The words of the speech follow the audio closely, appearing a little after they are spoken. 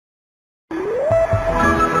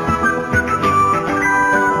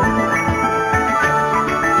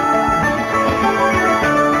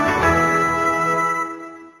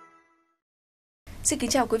Xin kính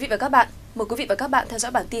chào quý vị và các bạn. Mời quý vị và các bạn theo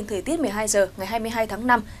dõi bản tin thời tiết 12 giờ ngày 22 tháng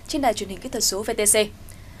 5 trên đài truyền hình kỹ thuật số VTC.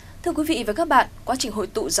 Thưa quý vị và các bạn, quá trình hội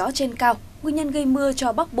tụ gió trên cao, nguyên nhân gây mưa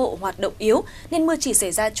cho Bắc Bộ hoạt động yếu nên mưa chỉ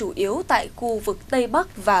xảy ra chủ yếu tại khu vực Tây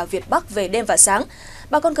Bắc và Việt Bắc về đêm và sáng.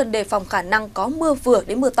 Bà con cần đề phòng khả năng có mưa vừa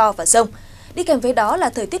đến mưa to và dông. Đi kèm với đó là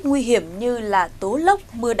thời tiết nguy hiểm như là tố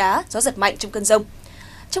lốc, mưa đá, gió giật mạnh trong cơn dông.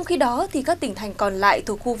 Trong khi đó thì các tỉnh thành còn lại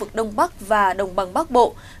thuộc khu vực Đông Bắc và Đồng bằng Bắc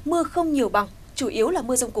Bộ, mưa không nhiều bằng, chủ yếu là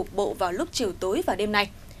mưa dông cục bộ vào lúc chiều tối và đêm nay.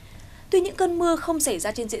 Tuy những cơn mưa không xảy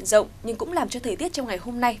ra trên diện rộng nhưng cũng làm cho thời tiết trong ngày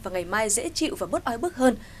hôm nay và ngày mai dễ chịu và bớt oi bức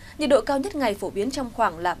hơn. Nhiệt độ cao nhất ngày phổ biến trong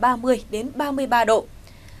khoảng là 30 đến 33 độ.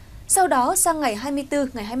 Sau đó sang ngày 24,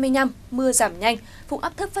 ngày 25, mưa giảm nhanh, vùng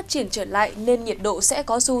áp thấp phát triển trở lại nên nhiệt độ sẽ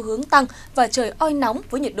có xu hướng tăng và trời oi nóng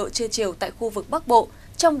với nhiệt độ trưa chiều tại khu vực Bắc Bộ.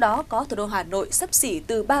 Trong đó có thủ đô Hà Nội xấp xỉ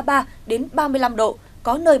từ 33 đến 35 độ,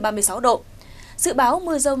 có nơi 36 độ. Dự báo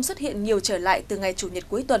mưa dông xuất hiện nhiều trở lại từ ngày Chủ nhật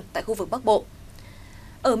cuối tuần tại khu vực Bắc Bộ.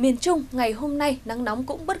 Ở miền Trung, ngày hôm nay nắng nóng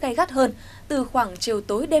cũng bớt gay gắt hơn. Từ khoảng chiều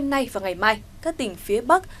tối đêm nay và ngày mai, các tỉnh phía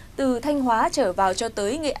Bắc từ Thanh Hóa trở vào cho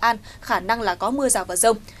tới Nghệ An khả năng là có mưa rào và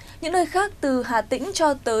dông. Những nơi khác từ Hà Tĩnh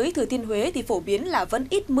cho tới Thừa Thiên Huế thì phổ biến là vẫn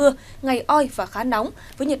ít mưa, ngày oi và khá nóng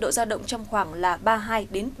với nhiệt độ dao động trong khoảng là 32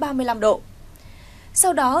 đến 35 độ.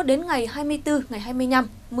 Sau đó đến ngày 24, ngày 25,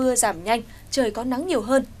 mưa giảm nhanh, trời có nắng nhiều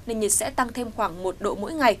hơn nên nhiệt sẽ tăng thêm khoảng 1 độ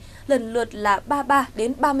mỗi ngày, lần lượt là 33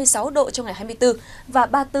 đến 36 độ trong ngày 24 và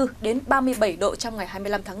 34 đến 37 độ trong ngày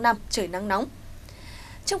 25 tháng 5, trời nắng nóng.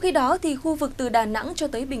 Trong khi đó thì khu vực từ Đà Nẵng cho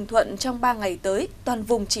tới Bình Thuận trong 3 ngày tới, toàn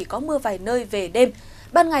vùng chỉ có mưa vài nơi về đêm.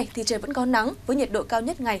 Ban ngày thì trời vẫn có nắng với nhiệt độ cao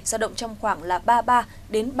nhất ngày dao động trong khoảng là 33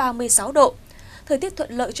 đến 36 độ. Thời tiết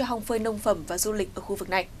thuận lợi cho hong phơi nông phẩm và du lịch ở khu vực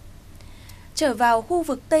này. Trở vào khu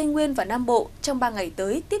vực Tây Nguyên và Nam Bộ, trong 3 ngày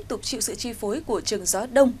tới tiếp tục chịu sự chi phối của trường gió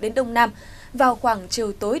Đông đến Đông Nam. Vào khoảng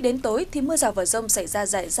chiều tối đến tối thì mưa rào và dông xảy ra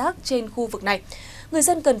rải rác trên khu vực này. Người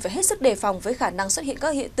dân cần phải hết sức đề phòng với khả năng xuất hiện các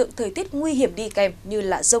hiện tượng thời tiết nguy hiểm đi kèm như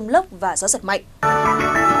là dông lốc và gió giật mạnh.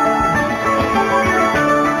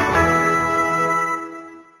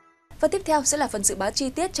 Và tiếp theo sẽ là phần dự báo chi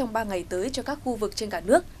tiết trong 3 ngày tới cho các khu vực trên cả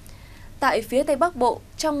nước. Tại phía Tây Bắc Bộ,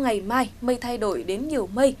 trong ngày mai, mây thay đổi đến nhiều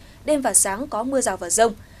mây, đêm và sáng có mưa rào và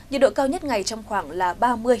dông. Nhiệt độ cao nhất ngày trong khoảng là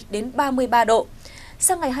 30 đến 33 độ.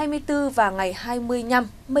 Sang ngày 24 và ngày 25,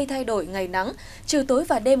 mây thay đổi ngày nắng, chiều tối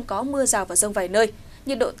và đêm có mưa rào và dông vài nơi.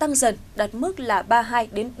 Nhiệt độ tăng dần, đạt mức là 32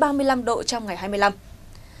 đến 35 độ trong ngày 25.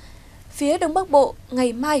 Phía Đông Bắc Bộ,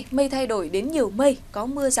 ngày mai mây thay đổi đến nhiều mây, có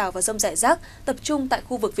mưa rào và dông rải rác, tập trung tại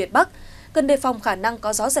khu vực Việt Bắc. Cần đề phòng khả năng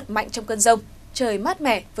có gió giật mạnh trong cơn dông. Trời mát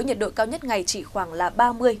mẻ với nhiệt độ cao nhất ngày chỉ khoảng là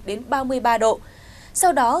 30 đến 33 độ.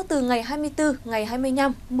 Sau đó từ ngày 24, ngày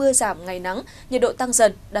 25, mưa giảm ngày nắng, nhiệt độ tăng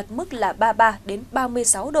dần, đạt mức là 33 đến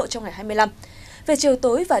 36 độ trong ngày 25. Về chiều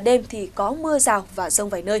tối và đêm thì có mưa rào và dông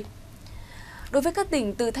vài nơi. Đối với các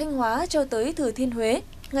tỉnh từ Thanh Hóa cho tới Thừa Thiên Huế,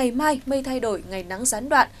 ngày mai mây thay đổi, ngày nắng gián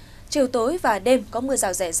đoạn, chiều tối và đêm có mưa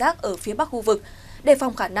rào rải rác ở phía Bắc khu vực. Đề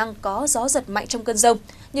phòng khả năng có gió giật mạnh trong cơn dông.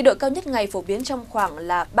 Nhiệt độ cao nhất ngày phổ biến trong khoảng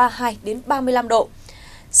là 32 đến 35 độ.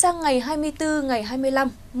 Sang ngày 24, ngày 25,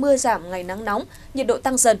 mưa giảm ngày nắng nóng, nhiệt độ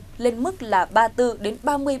tăng dần lên mức là 34 đến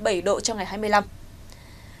 37 độ trong ngày 25.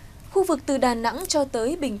 Khu vực từ Đà Nẵng cho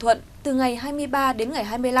tới Bình Thuận, từ ngày 23 đến ngày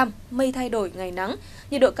 25, mây thay đổi ngày nắng,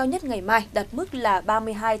 nhiệt độ cao nhất ngày mai đạt mức là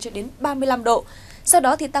 32 cho đến 35 độ. Sau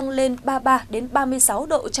đó thì tăng lên 33 đến 36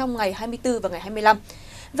 độ trong ngày 24 và ngày 25.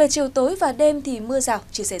 Về chiều tối và đêm thì mưa rào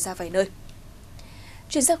chỉ xảy ra vài nơi.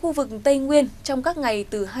 Chuyển sang khu vực Tây Nguyên, trong các ngày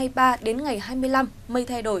từ 23 đến ngày 25, mây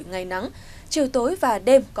thay đổi, ngày nắng, chiều tối và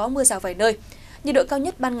đêm có mưa rào vài nơi. Nhiệt độ cao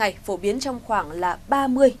nhất ban ngày phổ biến trong khoảng là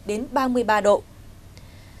 30 đến 33 độ.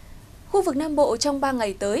 Khu vực Nam Bộ trong 3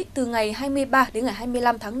 ngày tới, từ ngày 23 đến ngày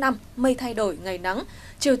 25 tháng 5, mây thay đổi, ngày nắng,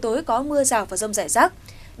 chiều tối có mưa rào và dông rải rác.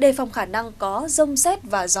 Đề phòng khả năng có dông sét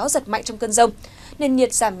và gió giật mạnh trong cơn dông. Nền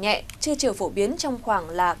nhiệt giảm nhẹ, trưa chiều phổ biến trong khoảng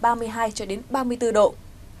là 32 cho đến 34 độ.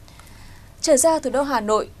 Trở ra thủ đô Hà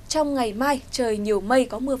Nội, trong ngày mai trời nhiều mây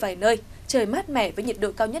có mưa vài nơi, trời mát mẻ với nhiệt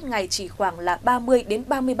độ cao nhất ngày chỉ khoảng là 30 đến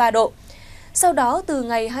 33 độ. Sau đó từ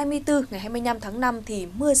ngày 24, ngày 25 tháng 5 thì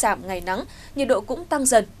mưa giảm ngày nắng, nhiệt độ cũng tăng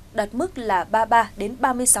dần, đạt mức là 33 đến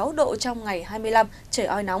 36 độ trong ngày 25, trời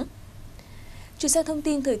oi nóng. Chuyển sang thông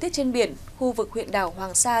tin thời tiết trên biển, khu vực huyện đảo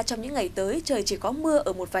Hoàng Sa trong những ngày tới trời chỉ có mưa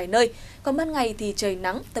ở một vài nơi, còn ban ngày thì trời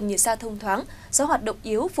nắng, tầm nhìn xa thông thoáng, gió hoạt động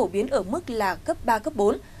yếu phổ biến ở mức là cấp 3, cấp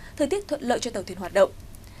 4, thời tiết thuận lợi cho tàu thuyền hoạt động.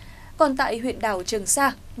 Còn tại huyện đảo Trường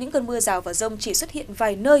Sa, những cơn mưa rào và dông chỉ xuất hiện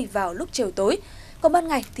vài nơi vào lúc chiều tối, còn ban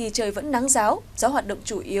ngày thì trời vẫn nắng ráo, gió hoạt động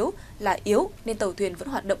chủ yếu là yếu nên tàu thuyền vẫn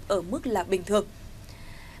hoạt động ở mức là bình thường.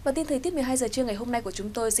 Bản tin thời tiết 12 giờ trưa ngày hôm nay của chúng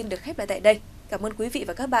tôi xin được khép lại tại đây. Cảm ơn quý vị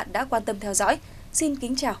và các bạn đã quan tâm theo dõi. Xin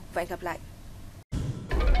kính chào và hẹn gặp lại.